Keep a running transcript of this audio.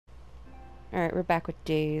Alright, we're back with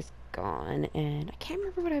Days Gone, and I can't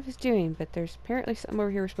remember what I was doing, but there's apparently something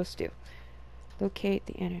over here we're supposed to do. Locate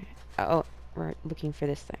the internet. Oh, we're looking for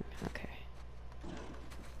this thing. Okay.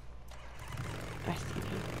 I see you.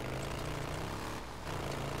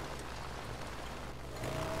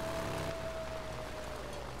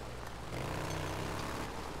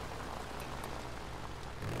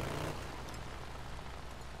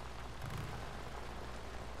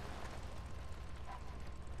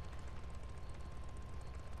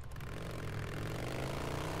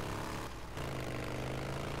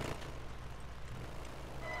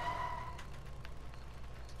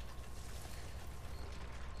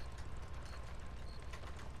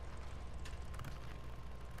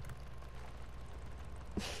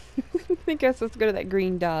 I guess let's go to that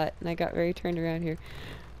green dot, and I got very turned around here.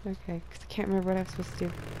 Okay, because I can't remember what I was supposed to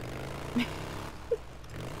do.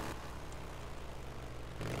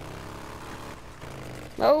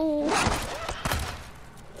 Oh!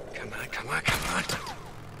 Come on, come on, come on.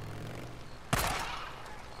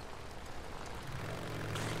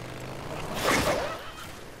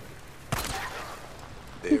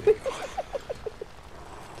 There we go.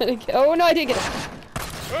 Did I get, oh no, I didn't get it!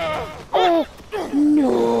 Oh!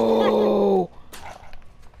 No!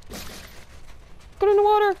 Go in the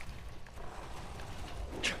water!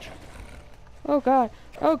 Oh god!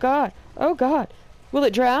 Oh god! Oh god! Will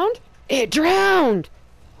it drown? It drowned!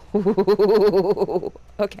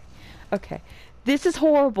 Okay. Okay. This is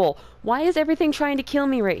horrible. Why is everything trying to kill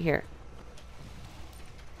me right here?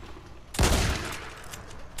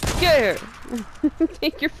 Get here!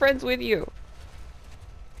 Take your friends with you.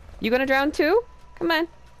 You gonna drown too? Come on.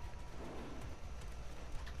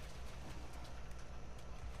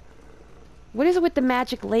 What is it with the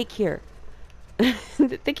magic lake here?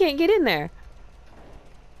 They can't get in there.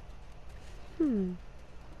 What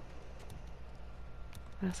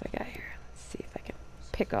else I got here? Let's see if I can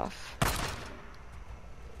pick off.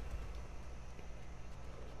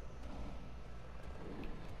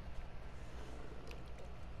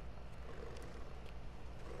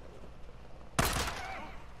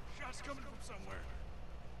 Shots coming from somewhere.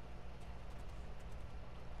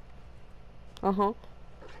 Uh-huh.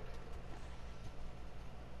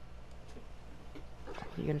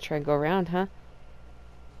 You gonna try and go around, huh?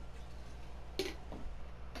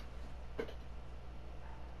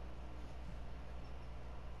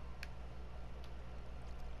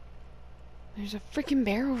 There's a freaking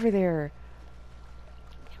bear over there.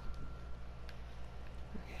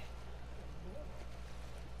 Okay.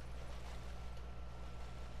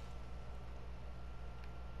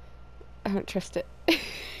 I don't trust it.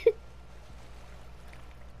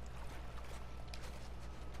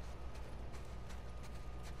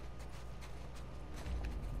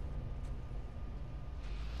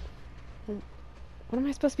 What am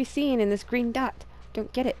I supposed to be seeing in this green dot?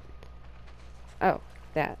 Don't get it. Oh,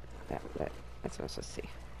 that's what I'm supposed to see.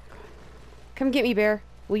 Come get me, bear.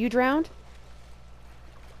 Will you drown?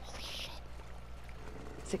 Holy shit.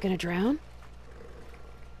 Is it gonna drown?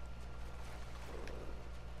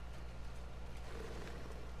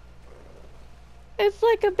 It's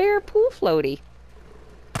like a bear pool floaty.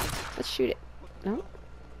 Let's shoot it. No?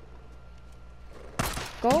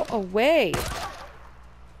 Go away.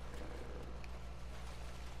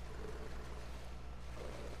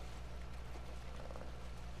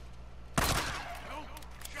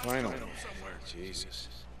 Finally. Jesus.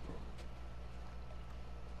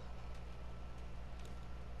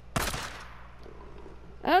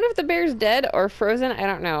 I don't know if the bear's dead or frozen. I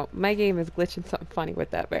don't know. My game is glitching something funny with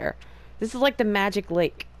that bear. This is like the magic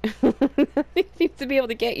lake. It seems to be able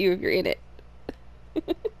to get you if you're in it. Look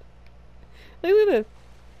at this.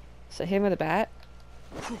 So hit him with a bat.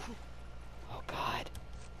 Oh god.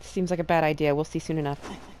 Seems like a bad idea. We'll see soon enough.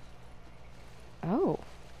 Oh.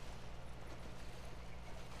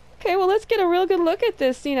 Okay, well let's get a real good look at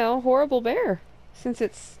this, you know, horrible bear. Since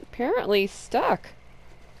it's apparently stuck.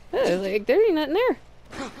 Oh, like, there ain't nothing there.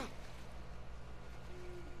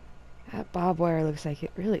 That barbed wire looks like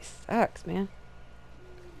it really sucks, man.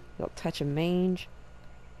 Little touch of mange.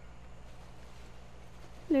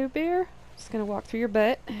 Hello, bear. Just gonna walk through your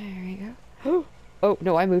butt. There you go. Oh,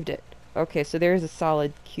 no, I moved it. Okay, so there's a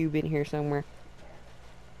solid cube in here somewhere.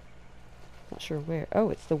 Not sure where.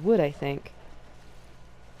 Oh, it's the wood, I think.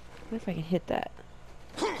 What if I can hit that?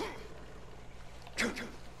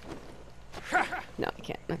 No, I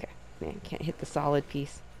can't. Okay. Man, can't hit the solid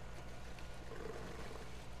piece.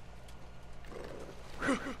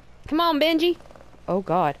 Come on, Benji! Oh,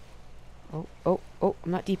 God. Oh, oh, oh,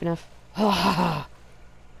 I'm not deep enough. Ah!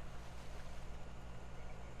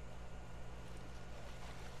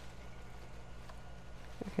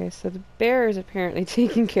 Okay, so the bear is apparently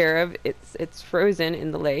taken care of. It's frozen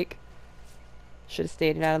in the lake. Should have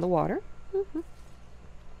stayed out of the water.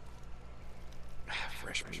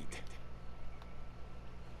 Fresh meat.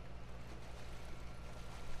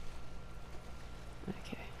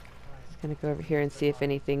 Okay. Just gonna go over here and see if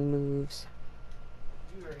anything moves.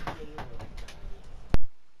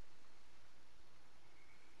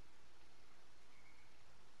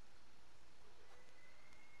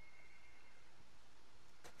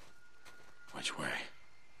 Which way?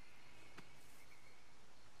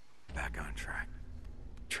 Back on track.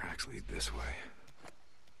 Tracks lead this way.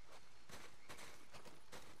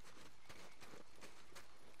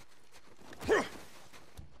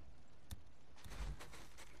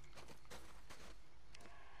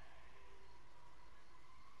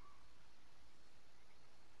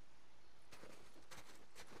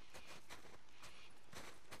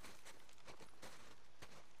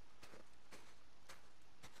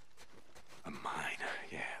 A mine.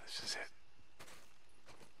 Yeah, this is it.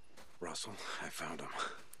 Russell, I found them.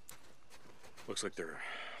 Looks like they're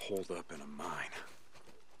holed up in a mine.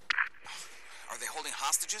 Are they holding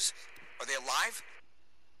hostages? Are they alive?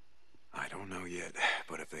 I don't know yet,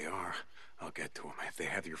 but if they are, I'll get to them. If they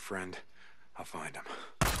have your friend, I'll find him.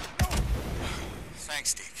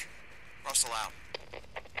 Thanks, Deke. Russell out.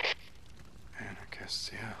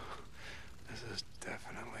 Anarchists, yeah. This is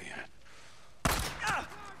definitely it.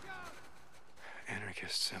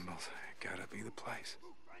 Anarchist symbols. Gotta be the place.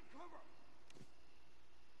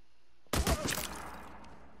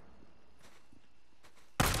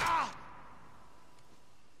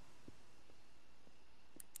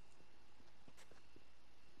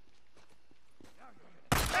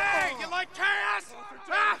 Hey, you like chaos?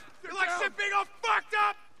 Ah, you like shit being all fucked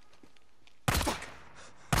up?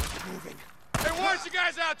 Moving. Hey, why aren't you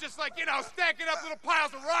guys out just like, you know, stacking up little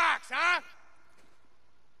piles of rocks, huh?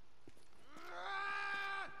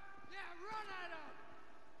 Yeah, run at him!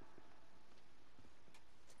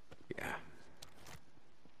 Yeah.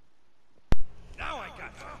 Now I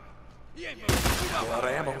got you. He ain't moving. A lot of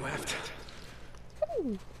ammo left.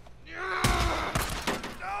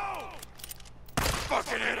 No!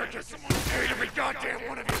 Fucking anarchists! Hate every goddamn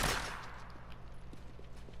one of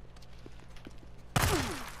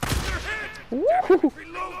you! Woo!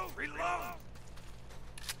 Reload! Reload!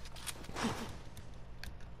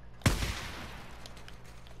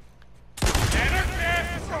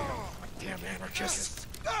 Anarchists! Damn anarchists.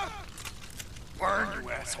 Burn, you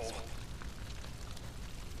asshole!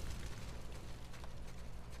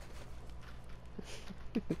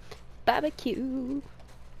 Barbecue.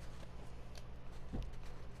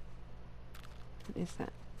 What is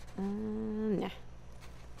that? Nah.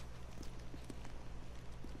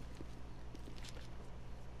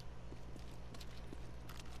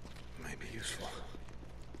 Might be useful.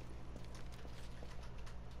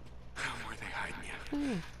 Where are they hiding you?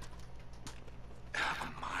 A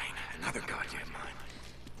mine. Another goddamn mine.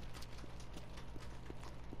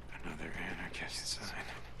 Another anarchist sign.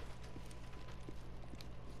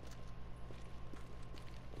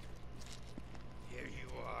 Here you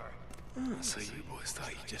are. Oh, so you boys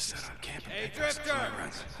thought you just set up camp and Hey, picked up some Drifter!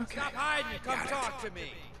 runs. Okay. Stop hiding and come Got it. talk to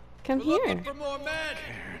me. Come We're here. looking for more men.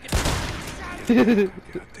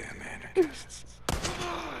 Goddamn anarchists.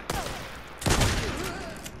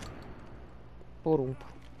 Boom.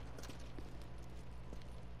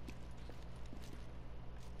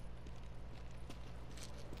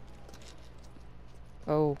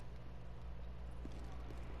 Oh.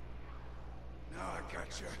 Now I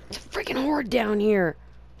got you. It's a freaking horde down here.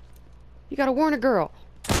 You gotta warn a girl.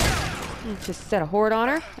 You just set a horde on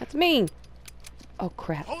her? That's mean. Oh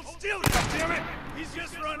crap. Hold still, goddammit! He's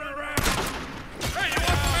just running around. Hey,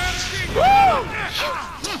 you want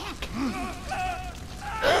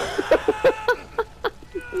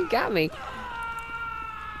He got me.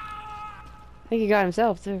 I think he got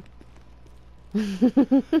himself too. Yeah,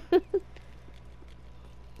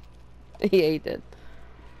 he did.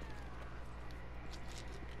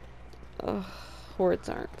 Ugh, hordes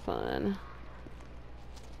aren't fun.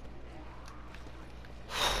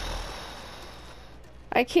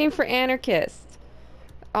 I came for anarchists.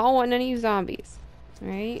 I don't want none of you zombies.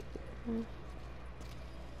 Right? Alright,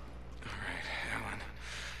 Ellen.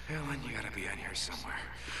 Ellen, you gotta be in here somewhere.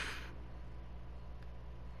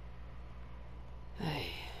 I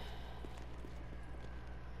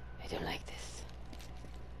don't like this.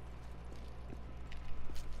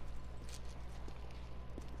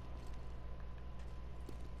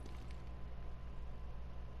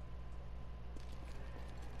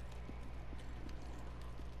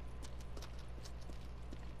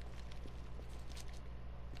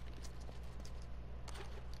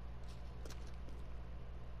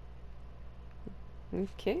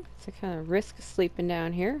 Okay, so kind of risk sleeping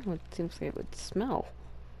down here. It seems like it would smell.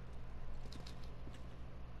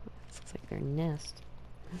 This looks like their nest.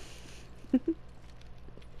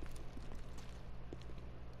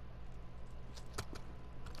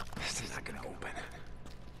 This is not gonna open.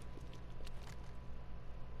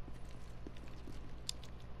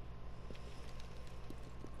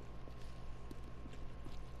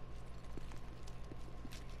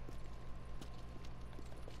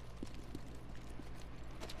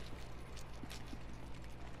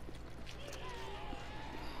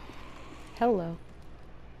 Hello.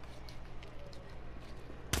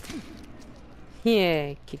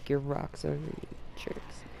 Yeah, kick your rocks over, you jerks.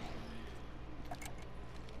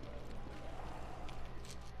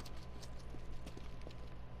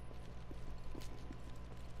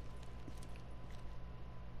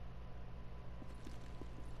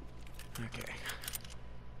 Okay.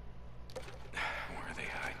 Where are they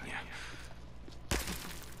hiding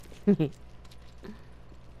you?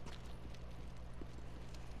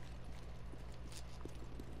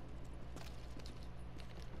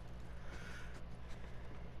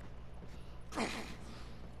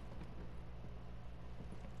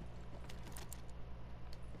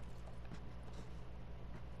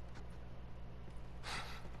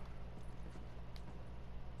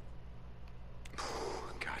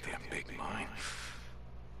 Goddamn big mine.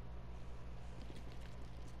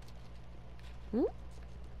 Hmm?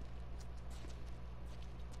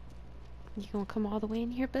 You gonna come all the way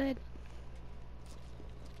in here, bud?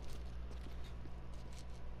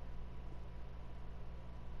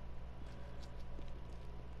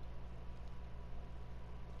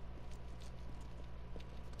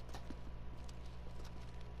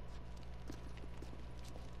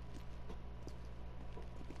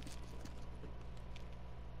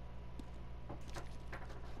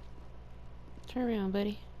 Turn around,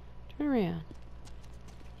 buddy. Turn around.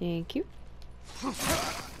 Thank you.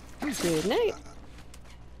 Good night.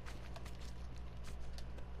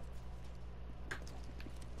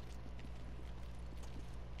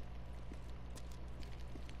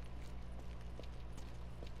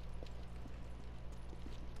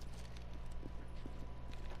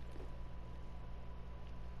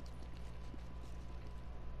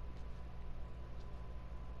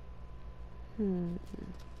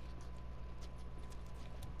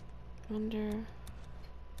 Wonder.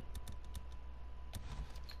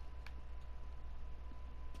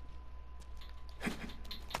 Is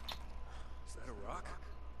that a rock?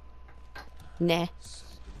 Nah.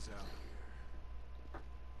 Something's out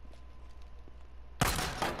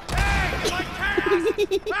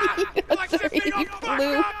Like you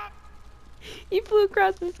flew. You flew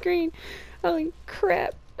across the screen. Holy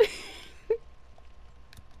crap.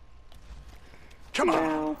 Come on.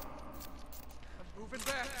 Wow. I'm moving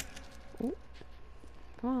back.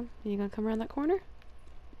 Come on. You gonna come around that corner?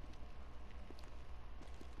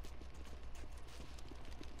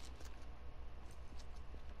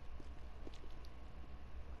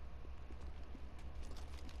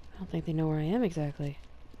 I don't think they know where I am exactly.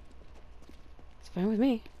 It's fine with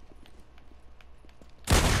me.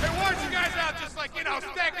 Hey, why aren't you guys out just like,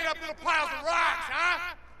 stacking up little piles of rocks,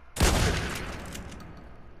 huh?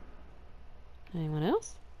 Anyone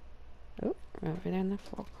else? Oh, right over there in the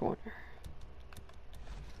far corner.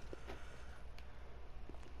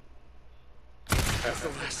 That's the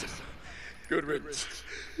lesson. Good riddance.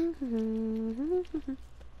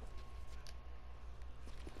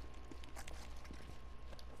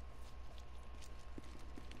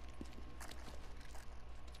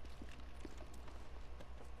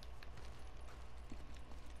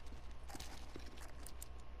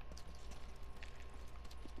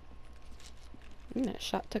 That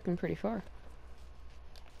shot took him pretty far.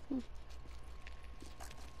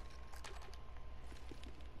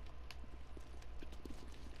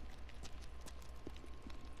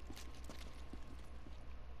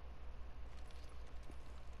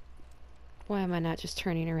 Why am I not just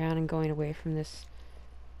turning around and going away from this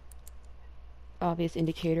obvious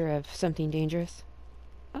indicator of something dangerous?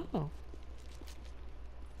 Oh.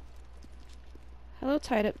 Hello,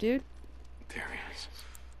 tied up dude. There he is.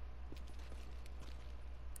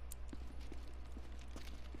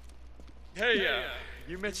 Hey,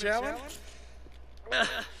 you Mitch Allen?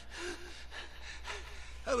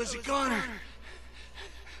 I was a goner.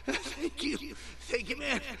 Thank you. Thank you,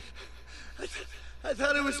 man. I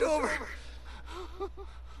thought it was over.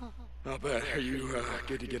 Not bad. Are you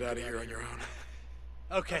good to get out of here on your own?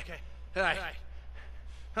 Okay. All right.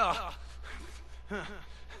 Oh.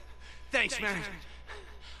 Thanks, man.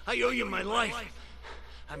 I owe you my life.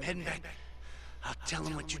 I'm heading back. I'll tell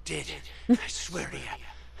him what you did. I swear to you.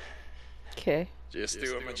 Okay. Just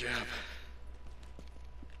doing my job.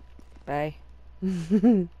 Bye.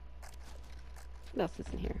 What else is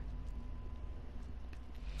in here?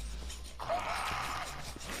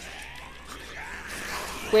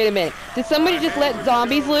 Wait a minute. Did somebody just let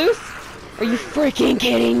zombies loose? Are you freaking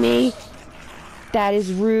kidding me? That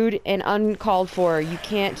is rude and uncalled for. You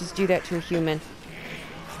can't just do that to a human.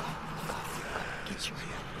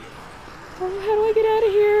 Oh, how do I get out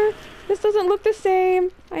of here? This doesn't look the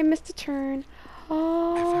same. I missed a turn.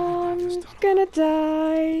 Oh, I'm gonna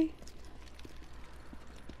die.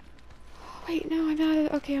 Wait, no, I'm out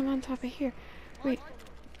of... Okay, I'm on top of here. Wait.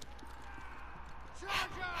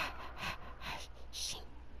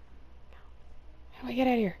 How do I get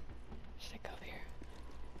out of here? Should I go there?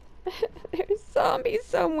 There's zombies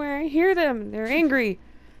somewhere. I hear them. They're angry.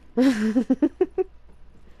 What's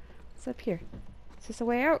up here? Is this a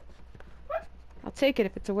way out? I'll take it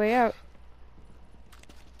if it's a way out.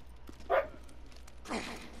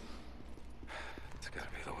 It's gotta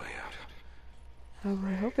be the way out. Oh,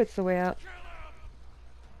 I hope it's the way out.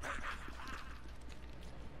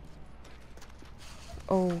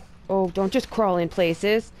 Oh, don't just crawl in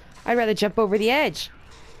places. I'd rather jump over the edge.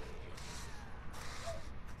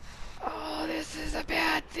 Oh, this is a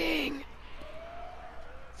bad thing.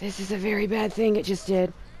 This is a very bad thing it just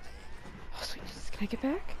did. Oh, sweet Jesus. Can I get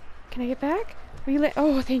back? Can I get back? Are you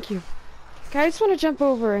oh, thank you. Okay, I just want to jump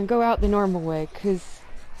over and go out the normal way, because...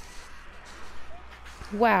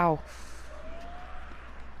 Wow.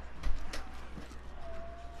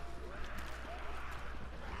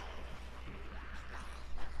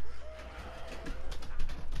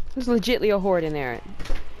 There's legitly a horde in there.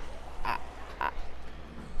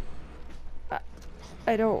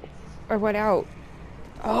 I don't... I went out.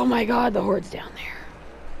 Oh my god, the horde's down there.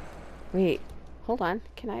 Wait. Hold on.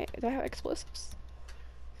 Can I... Do I have explosives?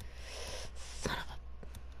 Son of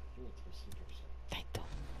a... I don't.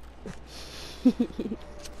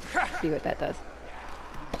 See what that does.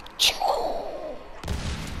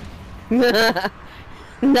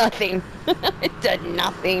 Nothing. It did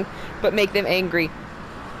nothing but make them angry.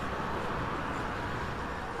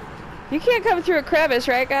 You can't come through a crevice,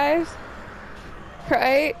 right, guys?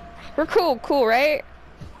 Right? We're cool, right?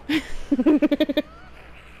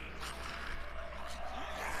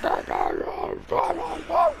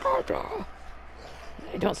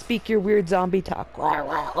 I don't speak your weird zombie talk.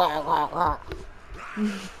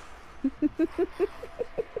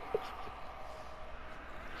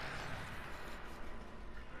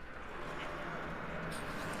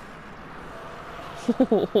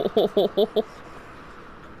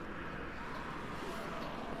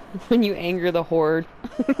 When you anger the horde.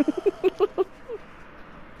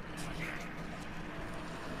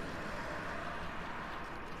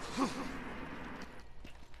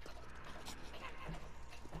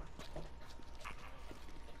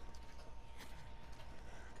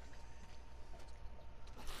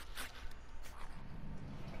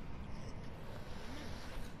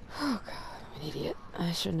 Oh god, I'm an idiot.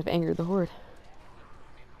 I shouldn't have angered the horde.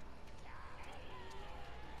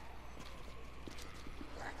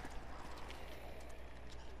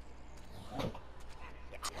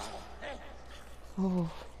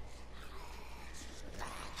 Oh.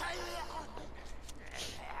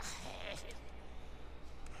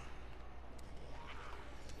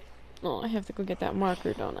 Oh, I have to go get that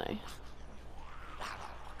marker, don't I?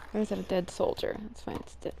 Or is that a dead soldier? That's fine,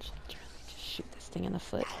 it's dead. Just shoot this thing in the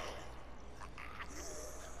foot.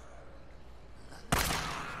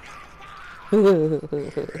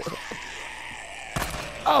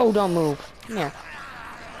 Oh, don't move. Come here.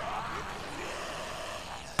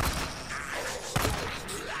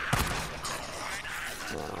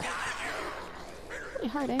 Really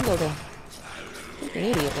hard angle there. Like an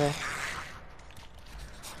idiot there.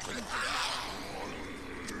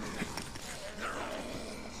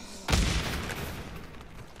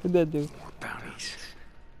 What'd that do? Bounties.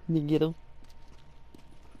 You get him?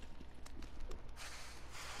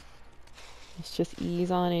 Let's just ease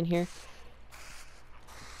on in here.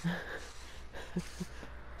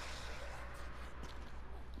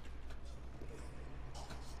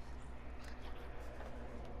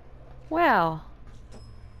 Well.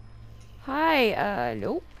 Hi,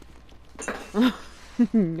 nope.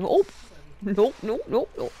 Nope.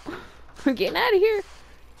 Nope. We're getting out of here.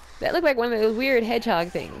 That looked like one of those weird hedgehog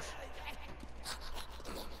things.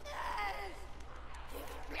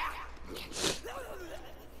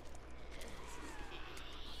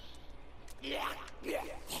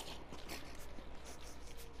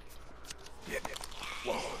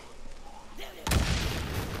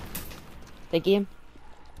 Thank you.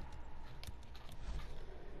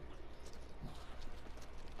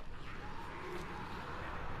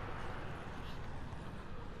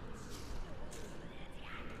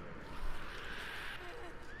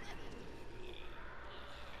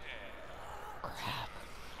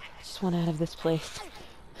 just want out of this place.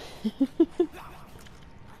 I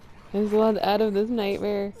just want out of this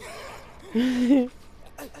nightmare. Let's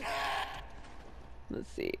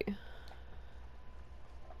see.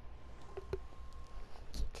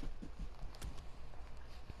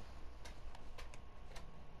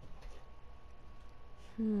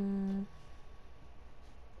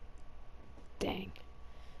 Dang.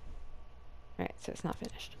 Alright, so it's not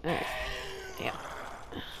finished. Alright. Yeah.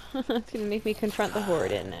 It's gonna make me confront the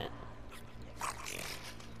horde, isn't it?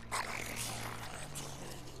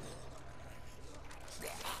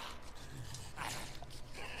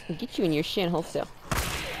 I'll get you in your shinhole still.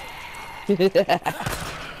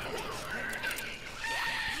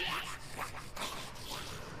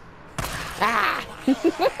 Ah!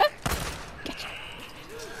 Gotcha.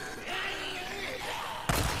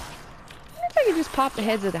 I wonder if I can just pop the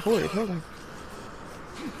heads of the horde. Hold on.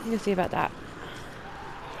 I'm gonna see about that.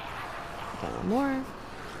 Okay, one more.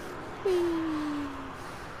 Whee.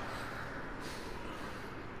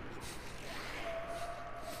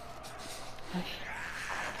 Okay.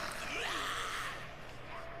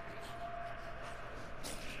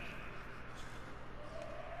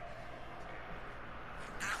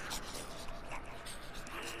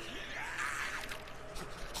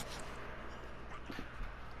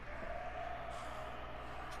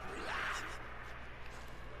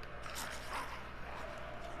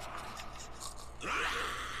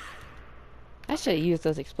 I should have used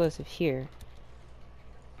those explosives here.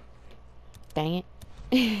 Dang it.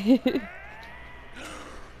 I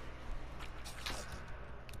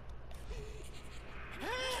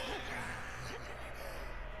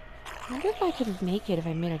wonder if I could make it if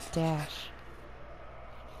I made a dash.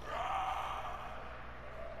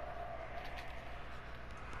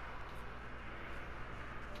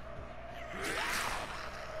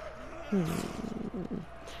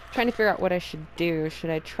 Trying to figure out what I should do. Should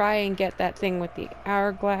I try and get that thing with the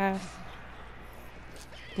hourglass?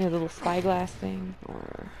 You know, the little spyglass thing?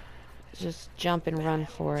 Or just jump and run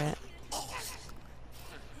for it?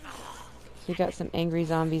 We got some angry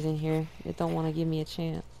zombies in here that don't want to give me a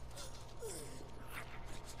chance.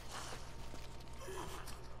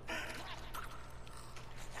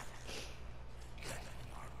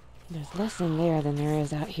 There's less in there than there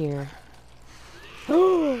is out here.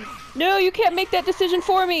 No, you can't make that decision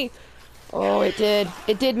for me! Oh, it did.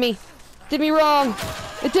 It did me. Did me wrong.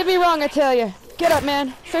 It did me wrong, I tell you. Get up,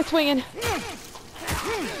 man. Start swinging.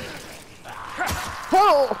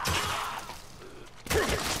 Oh!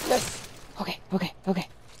 Yes. Okay, okay, okay.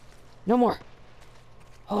 No more.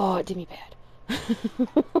 Oh, it did me bad.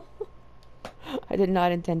 I did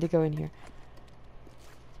not intend to go in here.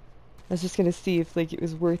 I was just gonna see if, like, it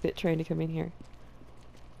was worth it trying to come in here.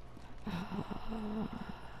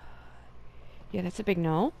 Yeah, that's a big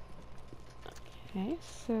no. Okay,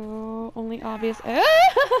 so only obvious.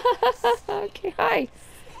 Okay, hi.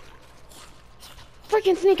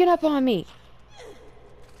 Freaking sneaking up on me.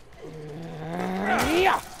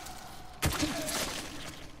 Yeah.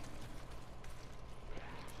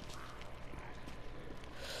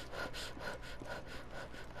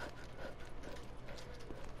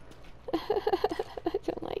 I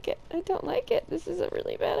don't like it. I don't like it. This is a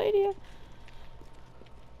really bad idea.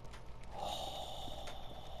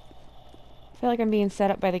 I feel like I'm being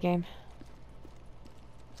set up by the game.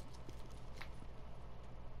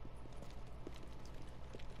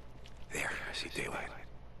 There, I see daylight.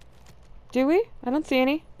 Do we? I don't see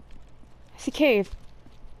any. I see cave.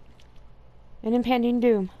 An impending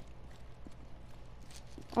doom.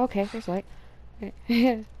 Okay, there's light.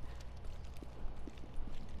 Okay.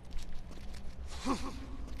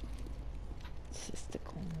 It's just a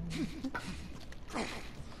corner.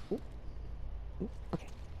 Ooh, okay.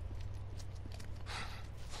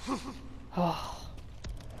 Oh.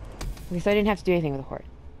 At least I didn't have to do anything with the horde.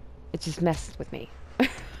 It just messed with me. I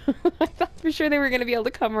thought for sure they were gonna be able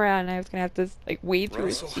to come around and I was gonna have to like wade through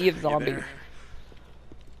a sea of zombies.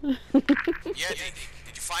 Yeah, did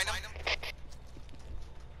you find him?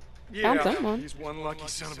 Found someone. He's one lucky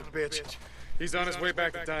son of a bitch. He's on his way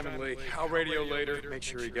back to Diamond Lake. I'll radio later. Make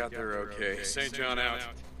sure he got there okay. St. John out.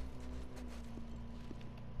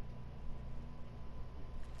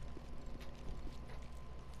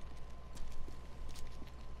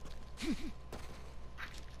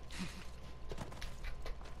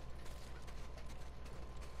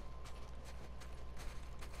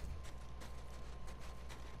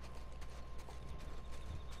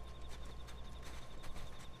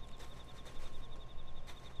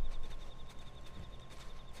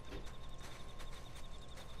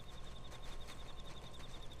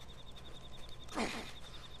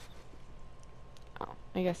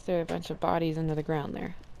 I guess there are a bunch of bodies under the ground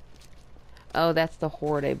there. Oh, that's the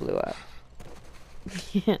horde I blew up.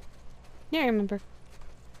 Yeah, I remember.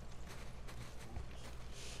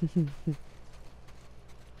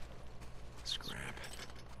 Scrap.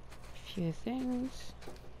 Few things.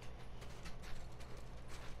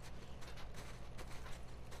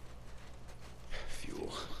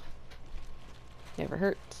 Fuel. Never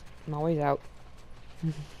hurts. I'm always out.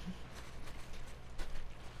 Can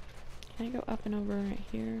I go up and over right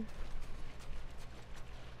here?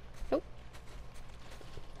 Nope.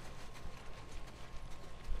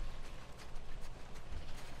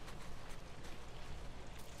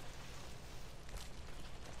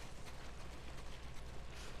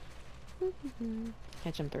 Can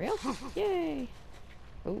I jump the rail? Yay!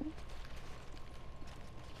 Oh.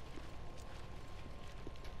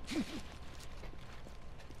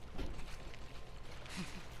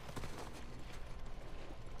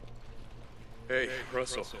 Hey,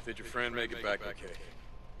 Russell, did your friend make it back okay?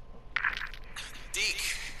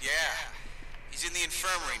 Deke, yeah. He's in the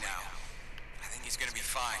infirmary now. I think he's gonna be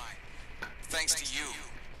fine. Thanks to you.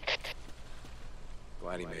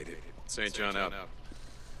 Glad he made it. St. John out.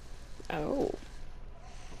 Oh.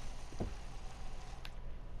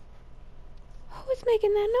 Who's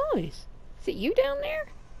making that noise? Is it you down there?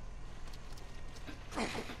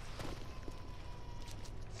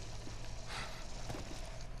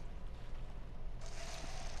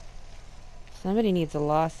 Somebody needs a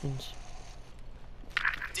lozenge.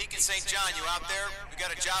 Deacon St. John, you out there? We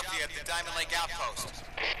got a job for you at the Diamond Lake Outpost.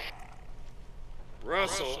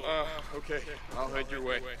 Russell, okay. I'll head your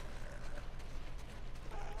way.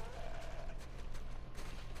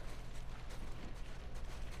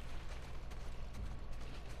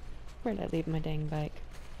 Where'd I leave my dang bike?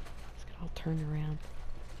 It's got all turned around.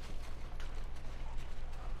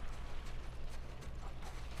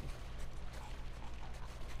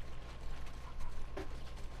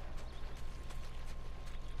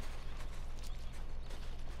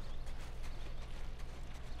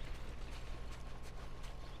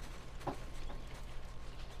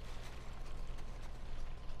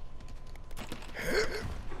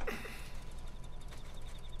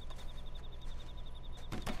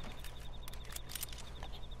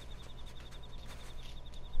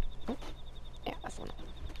 Yeah, that's one.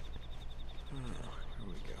 Here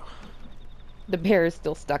we go. The bear is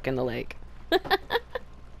still stuck in the lake.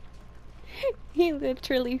 He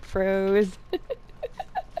literally froze.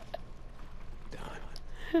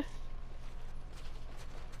 Done.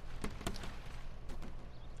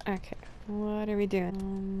 Okay, what are we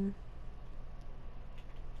doing?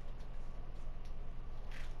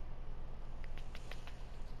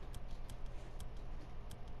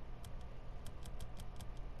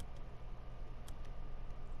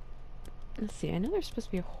 Let's see, I know there's supposed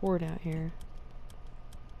to be a horde out here.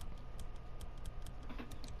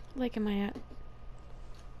 What lake am I at?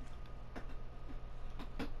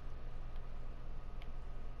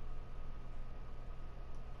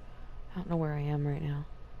 I don't know where I am right now.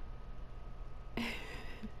 There's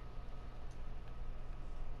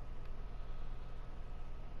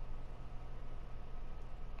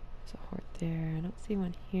a horde there. I don't see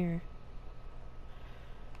one here.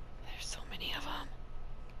 There's so many of them.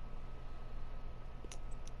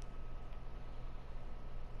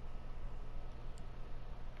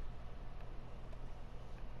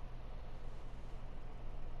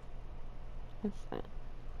 What's that?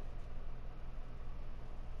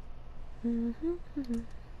 Okay,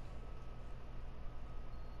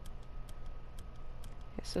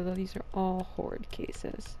 so these are all horde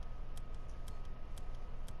cases.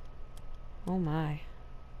 Oh my.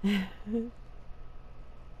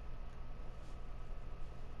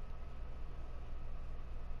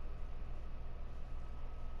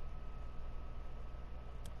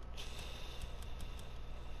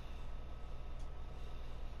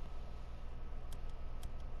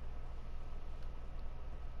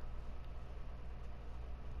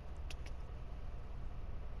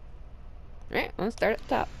 Alright, let's start at the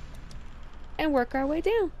top and work our way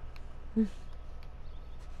down. Let's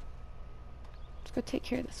go take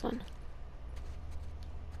care of this one.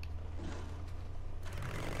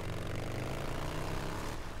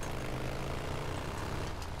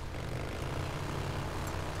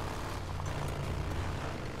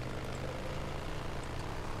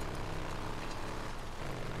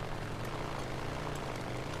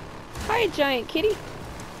 Hi, giant kitty.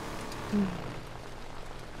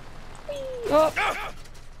 Oh.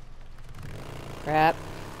 Crap.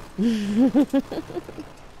 No, St.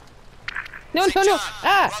 no, no. John,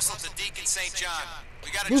 Ah! Russell to Deacon St. John.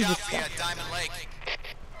 We got a job for you at Diamond Lake.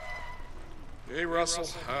 Hey, Russell.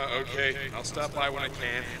 Okay. I'll stop by when I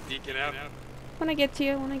can. Deacon out. When I get to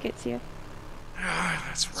you, when I get to you. Ah,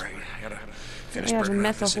 that's right. I gotta finish We have a burning up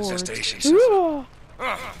mess this of hordes. infestation.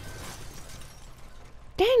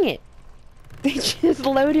 Dang it! They just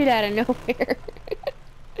loaded out of nowhere.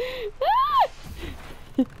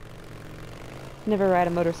 Never ride a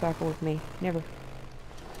motorcycle with me. Never.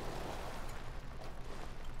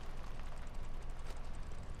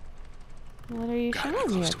 What are you Gotta be showing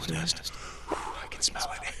me close up to a here? nest. Whew, I can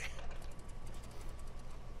smell it.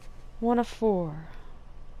 1 of 4.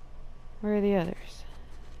 Where are the others?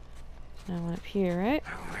 Now one up here, right?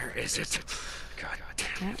 Oh, where is it? God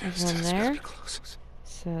damn it. That was This one has gotta there. be close.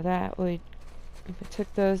 So that would, if I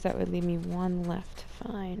took those, that would leave me 1 left to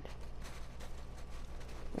find.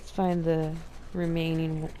 Let's find the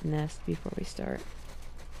remaining nest before we start.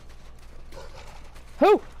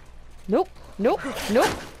 Oh! Nope! Nope! Nope!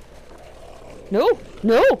 No!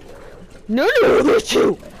 No! No! No! There's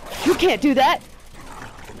 2! You can't do that!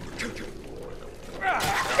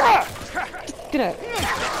 Gonna.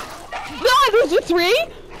 No! Those are 3!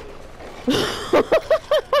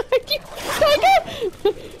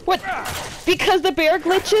 What? Because the bear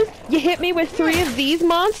glitches, you hit me with 3 of these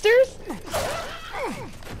monsters?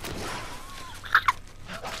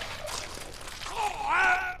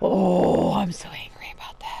 Oh, I'm so angry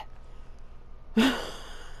about that.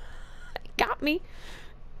 Got me.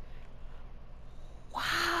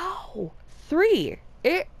 Wow. 3.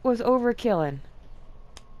 It was overkilling.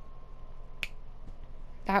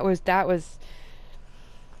 That was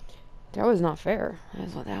not fair.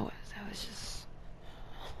 That's what that was. That was just...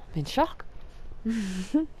 I'm in shock.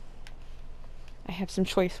 I have some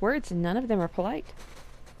choice words and none of them are polite.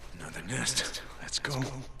 Another nest. Let's go.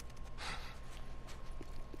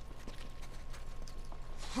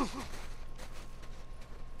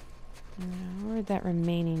 Where'd that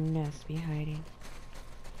remaining nest be hiding?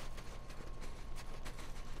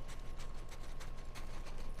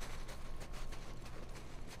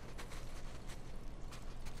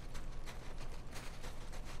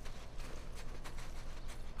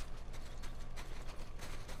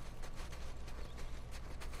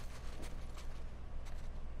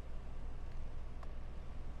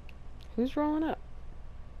 Who's rolling up?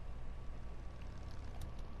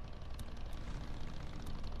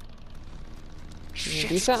 You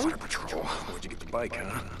do something? Fire patrol. Where'd you get the bike,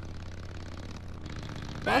 huh?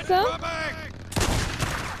 Want some?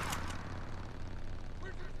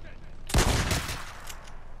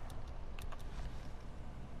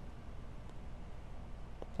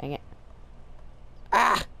 Dang it.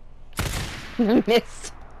 Ah!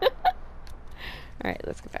 Missed. Alright,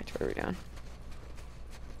 let's get back to where we're going.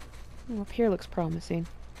 Oh, up here looks promising.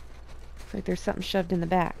 Looks like there's something shoved in the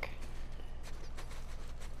back.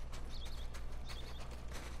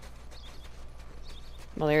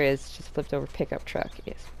 Well, there is. Just flipped over pickup truck.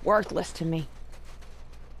 It's worthless to me.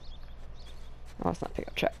 Oh, it's not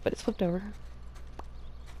pickup truck, but it's flipped over.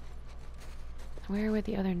 Where would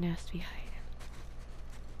the other nest be hiding?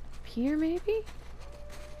 Up here, maybe?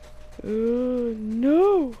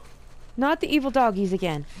 No! Not the evil doggies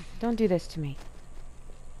again. Don't do this to me.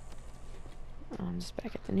 Oh, I'm just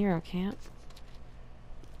back at the Nero camp.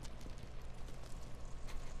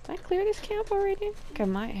 Did I clear this camp already? I think I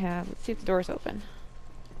might have. Let's see if the door's open.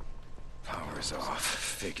 Power's off.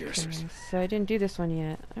 Figures. Okay, so I didn't do this one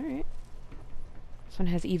yet. Alright. This one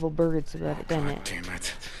has evil birds above it, doesn't God it? damn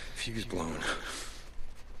it. Fuse blown.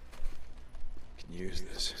 Can use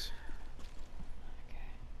this. Okay.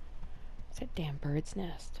 It's that damn bird's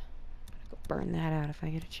nest. I'm gonna go burn that out if I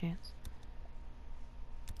get a chance.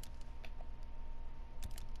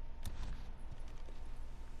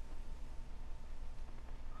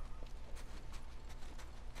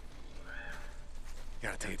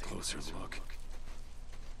 Gotta take a closer look.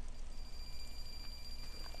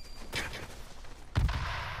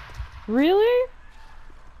 Really?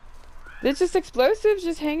 There's just explosives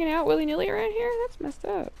just hanging out willy-nilly around here? That's messed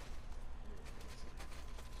up.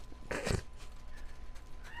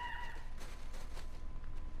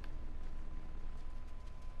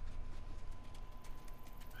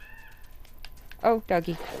 Oh,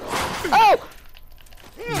 doggy. Oh!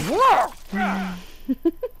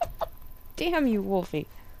 Damn you, Wolfie.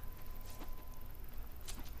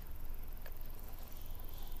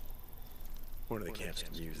 One of the camps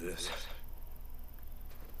can use this.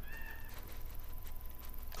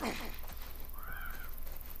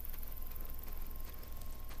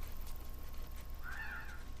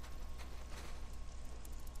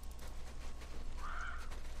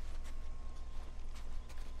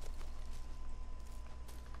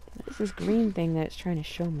 What is this green thing that it's trying to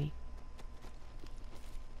show me?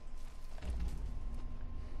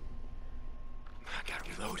 I gotta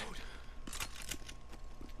reload.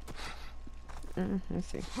 Let's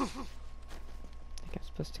see. I think I'm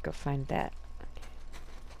supposed to go find that.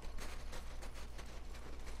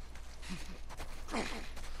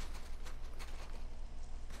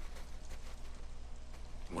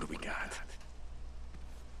 What do we got?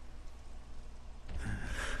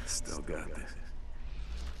 Still got this.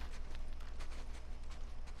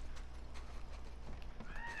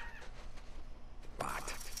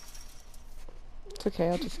 Locked. It's okay,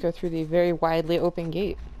 I'll just go through the very widely open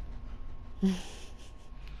gate.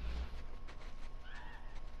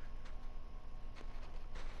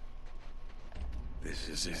 This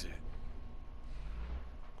is it.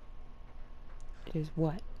 It is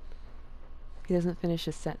what? He doesn't finish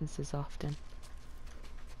his sentences often.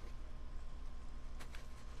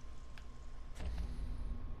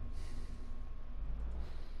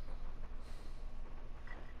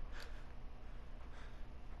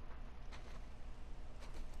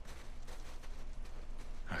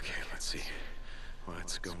 Okay, let's see.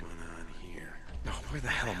 What's going on here? Oh, where the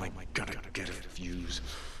hell am I gonna get a fuse?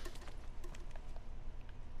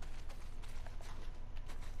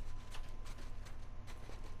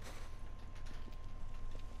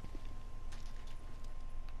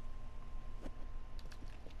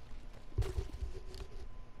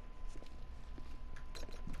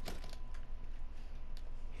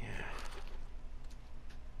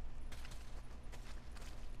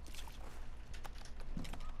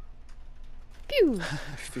 Phew!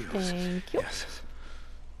 Fuse. Thank you. Yes.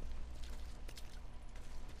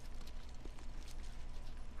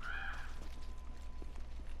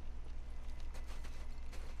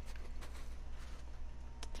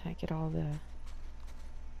 Can I get all the...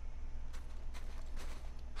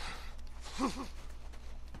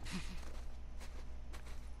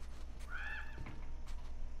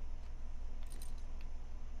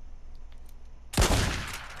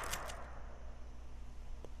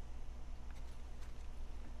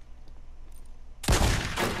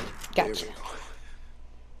 Gotcha.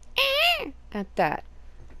 At that.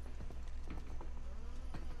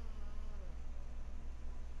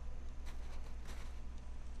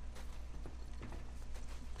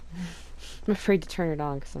 I'm afraid to turn it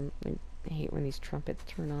on because I hate when these trumpets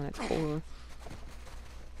turn on. It's horror.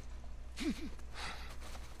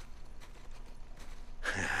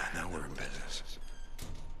 Now we're in business.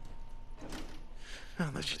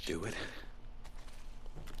 I'll let you do it.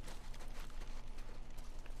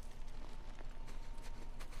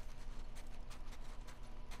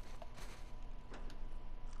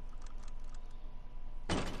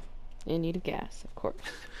 In need of gas, of course.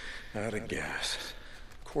 Out of gas.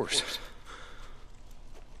 Of course.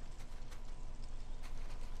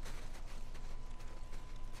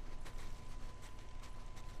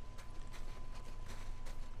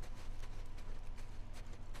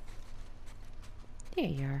 There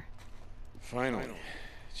you are. Finally.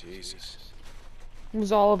 Jesus. It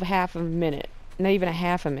was all of half a minute. Not even a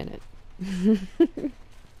half a minute. Needed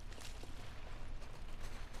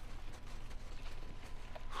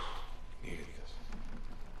this.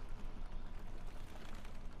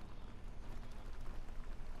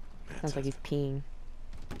 Sounds like he's peeing.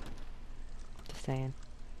 Just saying.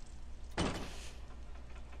 Yeah,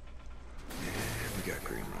 we got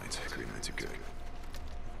green lights. Green lights are good.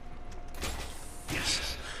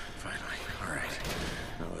 Yes. Finally. All right.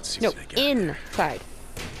 Now let's see No, what they got there. inside.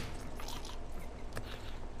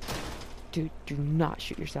 Dude, do not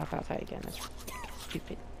shoot yourself outside again. That's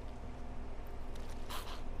stupid.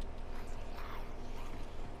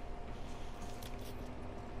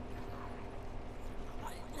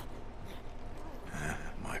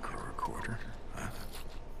 Micro recorder. Huh?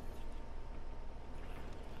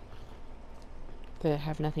 Did it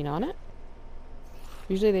have nothing on it?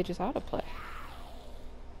 Usually they just autoplay.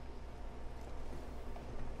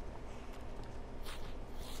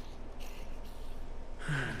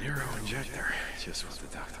 Neuro injector. Just what the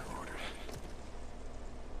doctor ordered.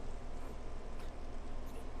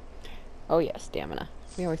 Oh yeah, stamina.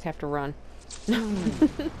 We always have to run. Ow.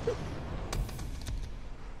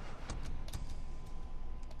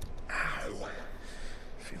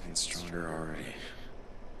 Feeling stronger already.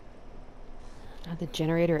 The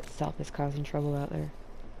generator itself is causing trouble out there.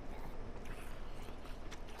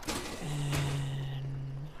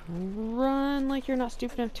 And run like you're not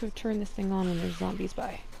stupid enough to turn this thing on when there's zombies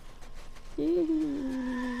by. Yo,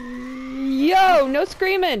 no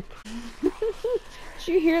screaming! Did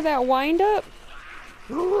you hear that wind up?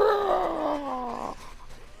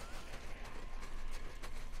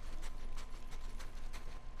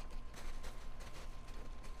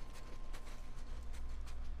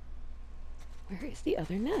 Where is the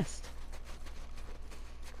other nest?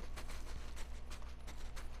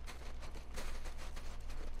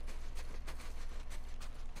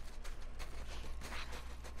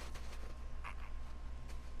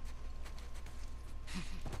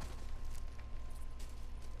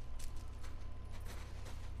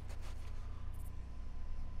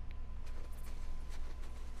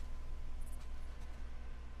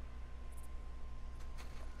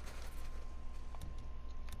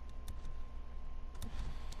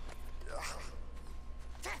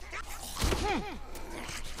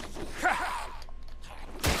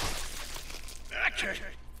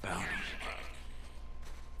 Bounty.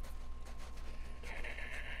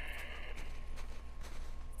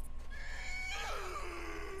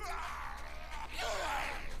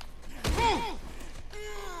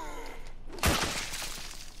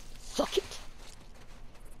 Suck it.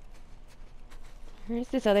 Where's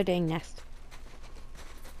this other dang nest?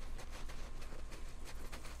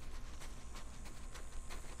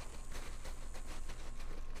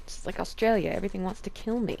 Just like Australia, everything wants to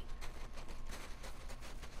kill me.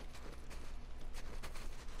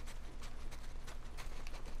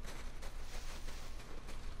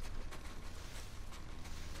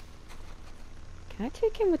 Can I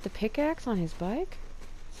take him with the pickaxe on his bike?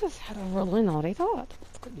 This is how to roll in all they thought.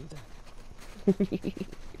 Let's go do that.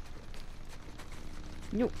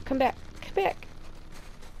 No, come back. Come back.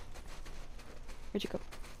 Where'd you go?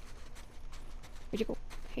 Where'd you go?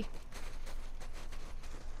 Hey.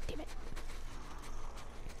 Damn it.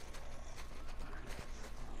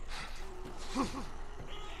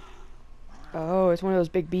 Oh, it's one of those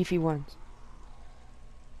big beefy ones.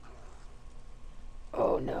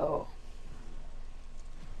 Oh no.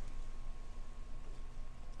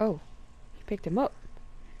 Oh, he picked him up.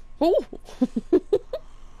 Oh!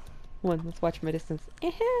 One, let's watch from a distance.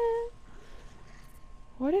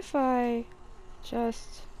 What if I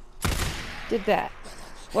just did that?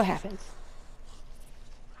 What happens?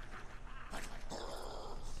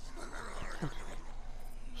 Huh.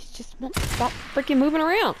 He just won't stop freaking moving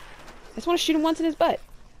around. I just want to shoot him once in his butt.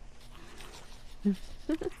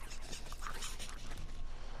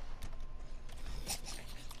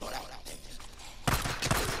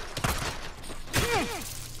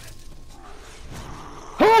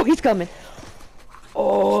 Oh, he's coming.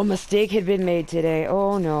 Oh, a mistake had been made today.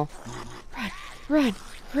 Oh no. Run, run,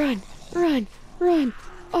 run, run, run.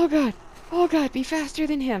 Oh god. Oh god, be faster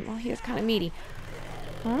than him. Oh, he is kind of meaty.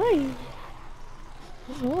 Hi.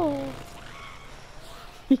 Oh.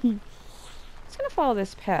 Just gonna follow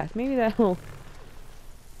this path. Maybe that'll...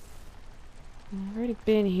 I've already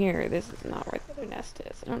been here. This is not where the other nest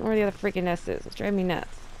is. I don't know where the other freaking nest is. It's driving me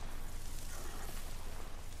nuts.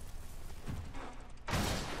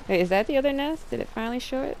 Wait, is that the other nest? Did it finally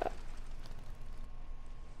show it?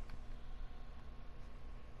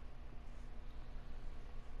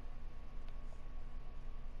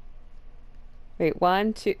 Wait,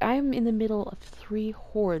 1, 2... I'm in the middle of 3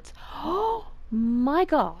 hordes. Oh my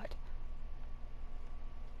god!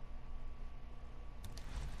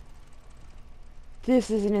 This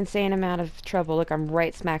is an insane amount of trouble. Look, I'm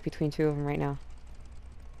right smack between 2 of them right now.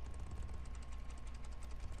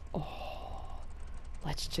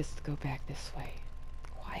 Let's just go back this way.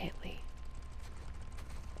 Quietly.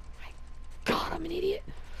 My god, I'm an idiot.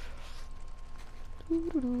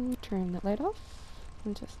 Turn that light off.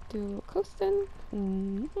 And just do a little coasting.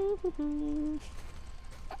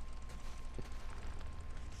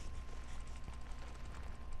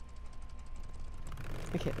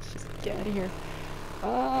 Okay, let's just get out of here.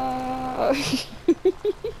 There's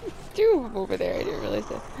 2 of them over there. I didn't realize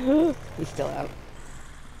that. He's still out.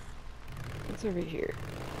 What's over here?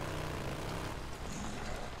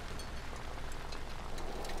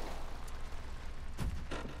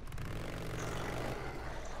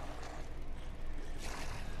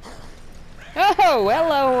 Oh,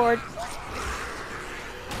 hello, Horde.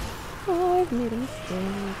 Oh, I've made a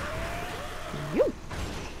mistake. You.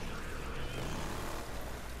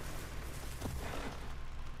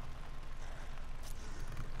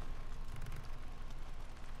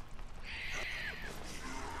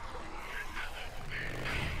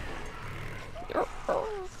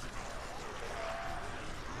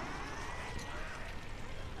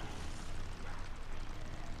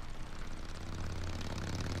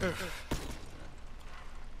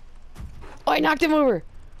 Oh, I knocked him over!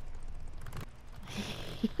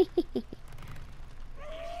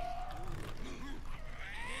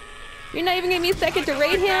 You're not even giving me a second to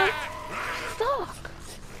raid him? Suck!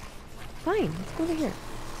 Fine, let's go over here.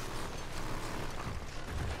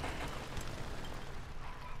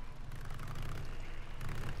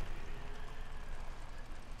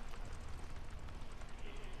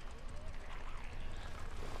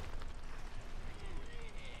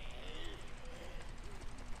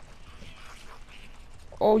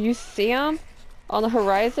 Oh, you see him? On the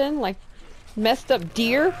horizon? Like, messed up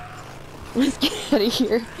deer? Let's get out of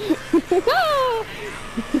here.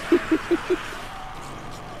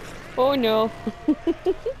 Oh no.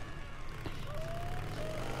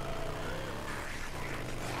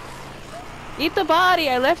 Eat the body!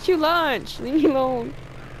 I left you lunch! Leave me alone.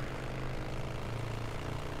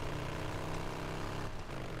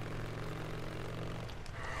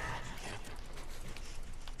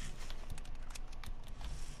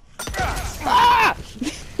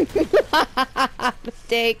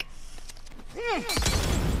 Mistake.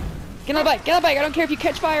 Get on the bike. Get on the bike. I don't care if you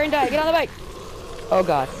catch fire and die. Get on the bike. Oh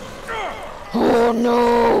god. Oh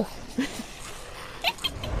no.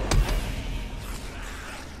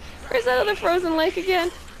 Where's that other frozen lake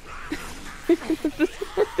again?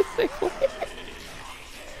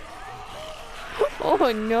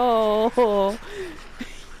 Oh no.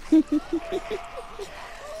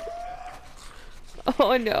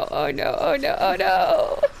 Oh no, oh no, oh no, oh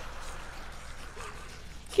no.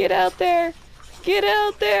 Get out there. Get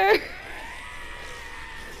out there.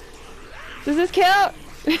 Does this count?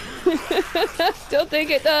 Don't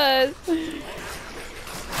think it does.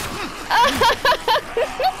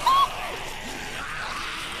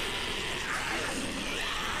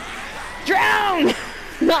 Drown!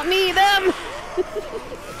 Not me, them!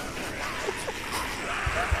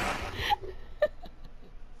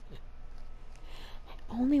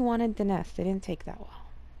 I only wanted the nest. It didn't take that long.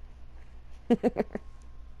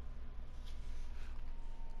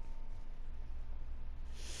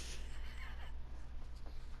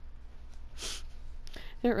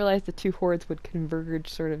 I didn't realize the two hordes would converge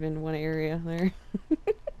sort of in one area there.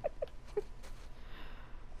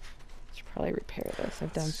 Should probably repair this.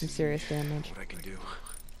 I've done some serious damage. What I can do.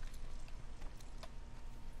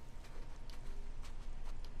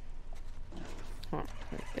 Oh,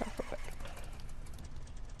 there we go.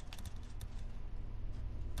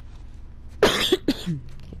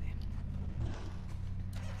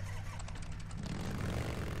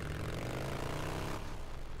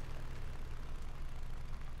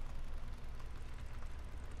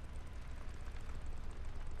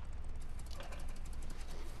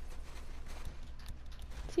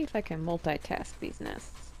 See if I can multitask these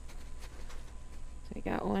nests. So we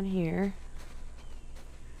got one here.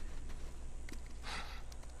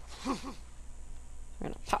 We're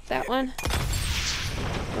gonna pop that one.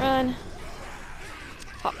 Run.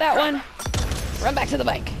 Pop that one. Run back to the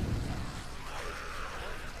bike.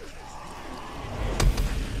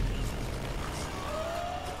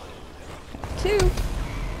 Two. So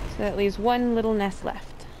that leaves one little nest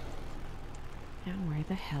left. Now where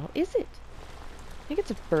the hell is it? I think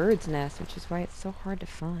it's a bird's nest, which is why it's so hard to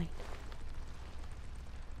find.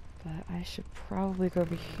 But I should probably go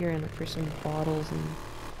over here and look for some bottles and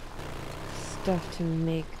stuff to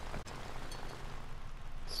make.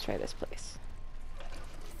 Let's try this place.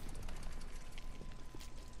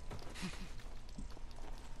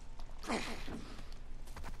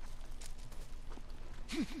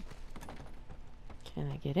 Can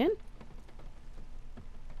I get in?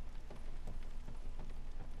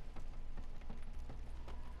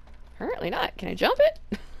 Apparently not. Can I jump it?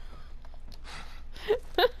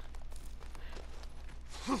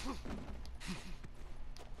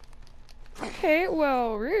 Okay,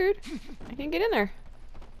 well, rude. I can get in there.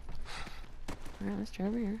 Alright, let's try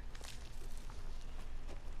over here.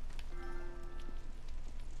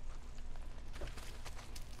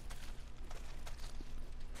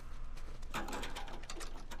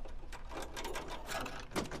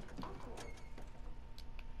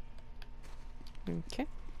 Okay.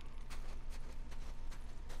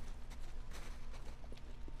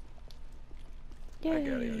 Yay, I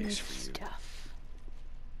got a use for you. stuff.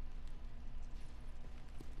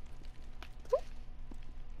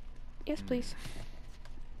 Yes, please.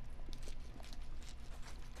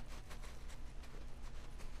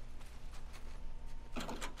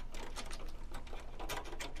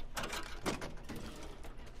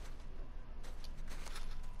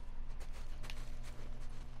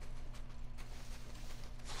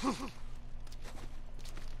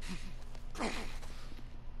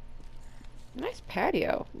 Nice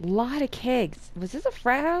patio. Lot of kegs. Was this a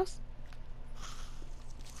frat house?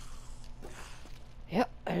 Yep,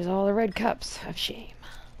 there's all the red cups of shame.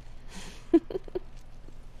 I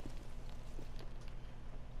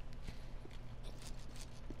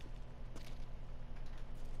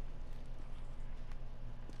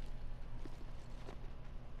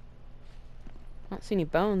don't see any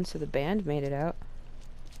bones, so the band made it out.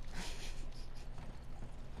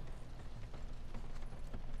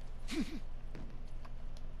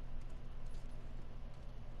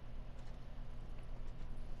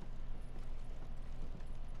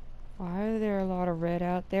 Why are there a lot of red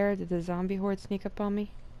out there? Did the zombie horde sneak up on me?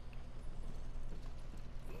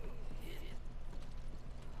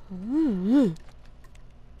 I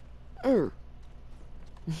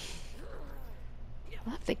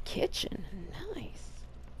love the kitchen. Nice.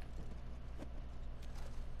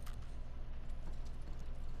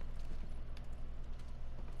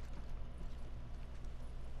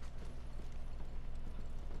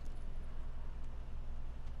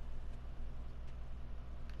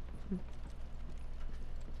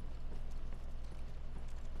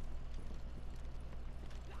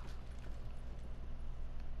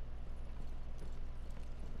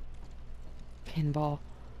 Pinball.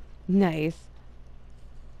 Nice.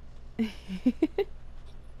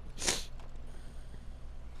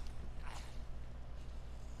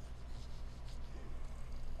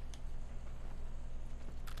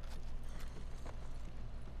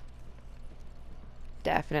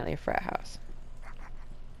 Definitely a frat house.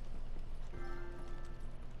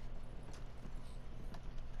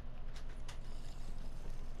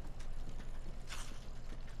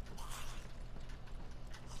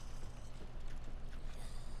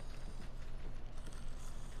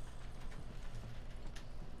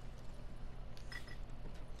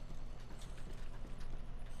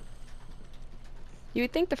 You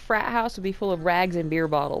would think the frat house would be full of rags and beer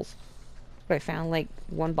bottles. But I found like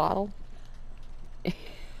one bottle.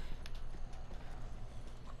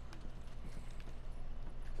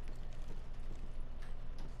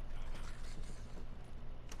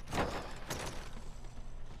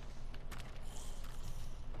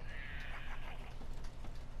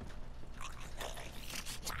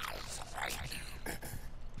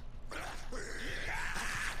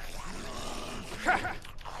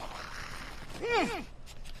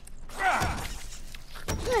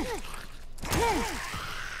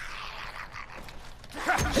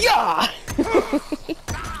 Yeah!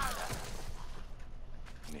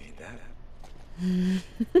 Need that.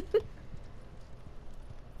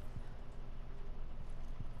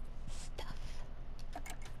 Stuff.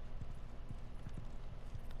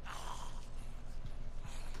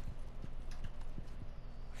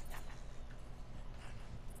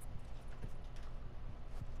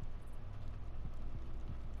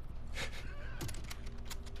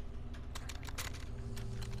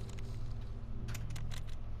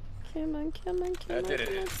 Come on, come on, come on. That did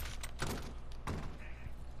come it. on.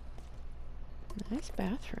 Nice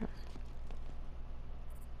bathroom.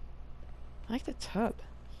 I like the tub.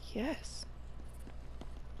 Yes.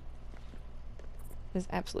 There's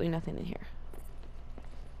absolutely nothing in here.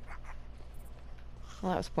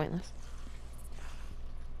 Well, that was pointless.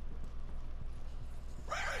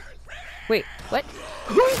 Wait, what?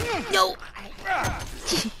 No!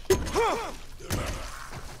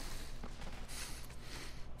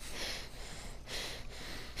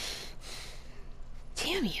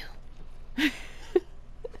 Damn you.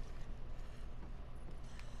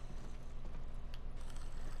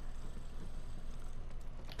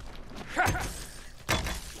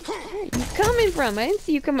 Where are you coming from? I didn't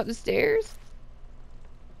see you come up the stairs.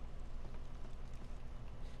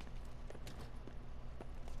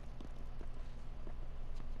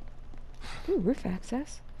 Ooh, roof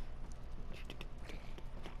access.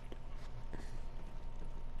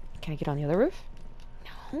 Can I get on the other roof?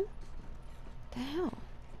 No. What the hell?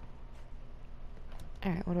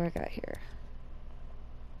 Alright, what do I got here?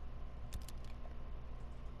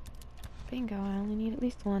 Bingo, I only need at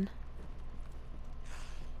least one.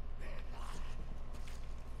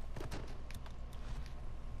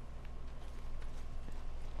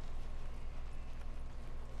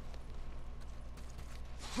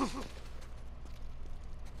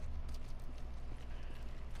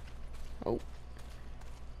 Oh.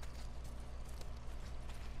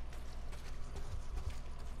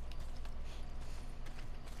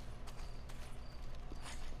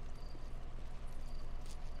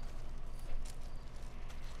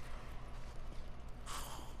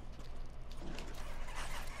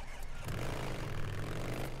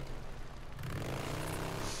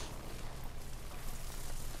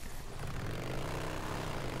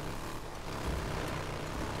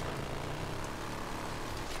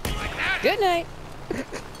 Good night.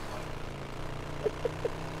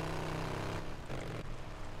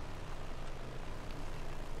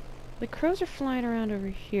 The crows are flying around over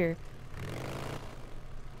here.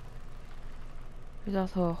 There's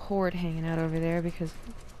also a horde hanging out over there because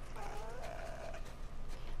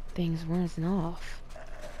things weren't off.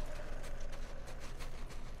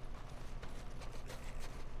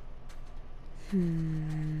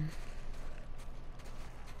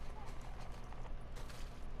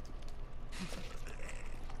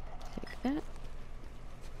 Take that.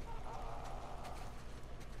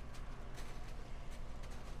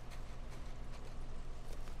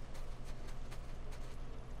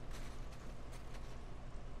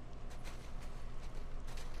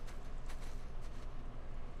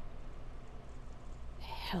 The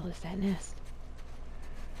hell is that nest?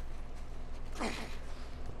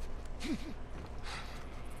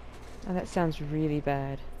 Oh, that sounds really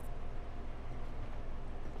bad.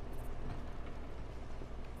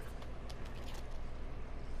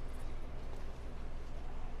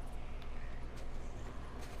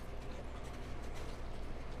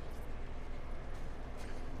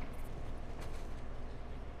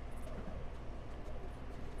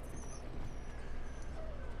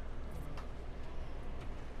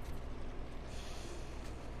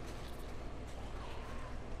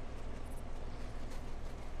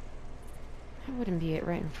 wouldn't be it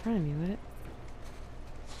right in front of me, would it?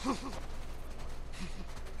 Let's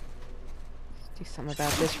do something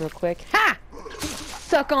about this real quick. Ha!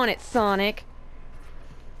 Suck on it, Sonic!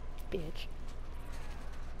 Bitch.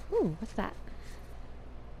 Ooh, what's that?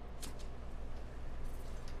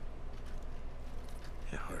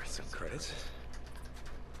 Yeah, or some credits.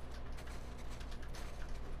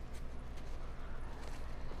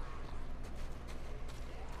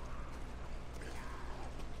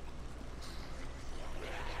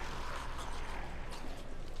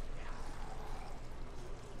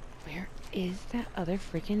 Where is that other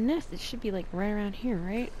freaking nest? It should be like right around here,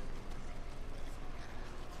 right?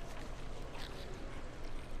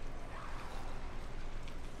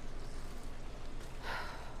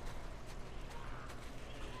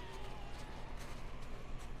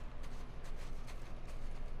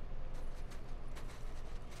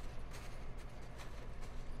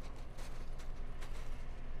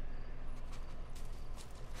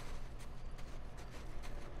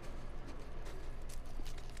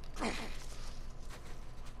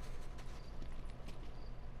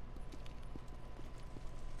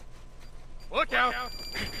 Look out!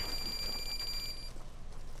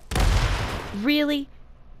 Really?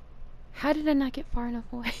 How did I not get far enough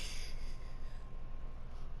away?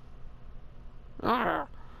 Arrgh.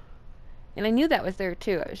 And I knew that was there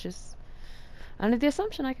too. I was just under the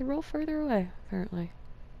assumption I could roll further away, apparently.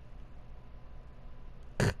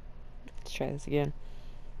 Let's try this again.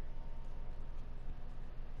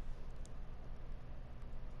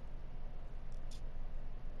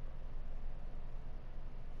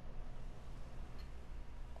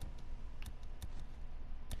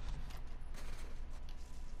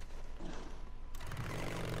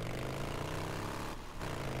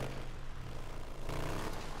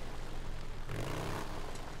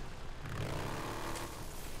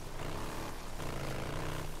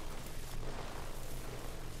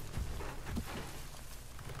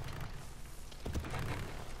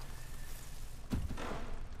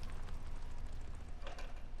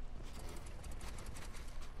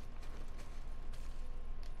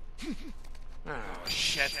 Oh,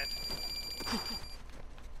 shit.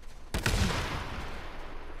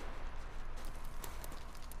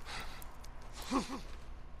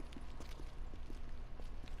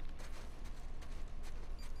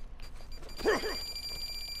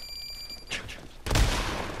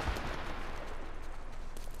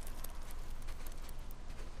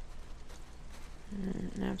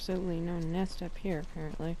 Absolutely no nest up here,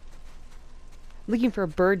 apparently. Looking for a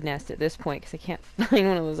bird nest at this point because I can't find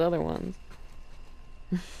one of those other ones.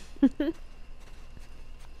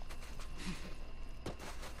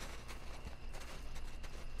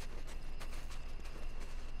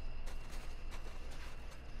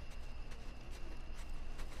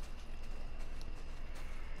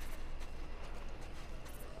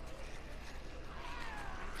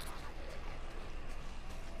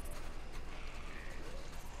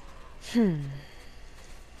 If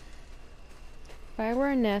I were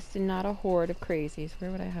a nest and not a horde of crazies,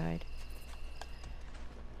 where would I hide?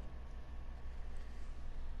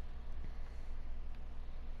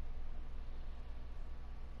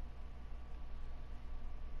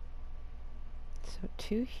 So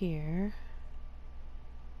 2 here.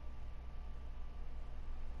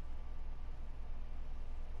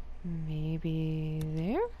 Maybe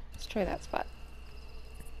there? Let's try that spot.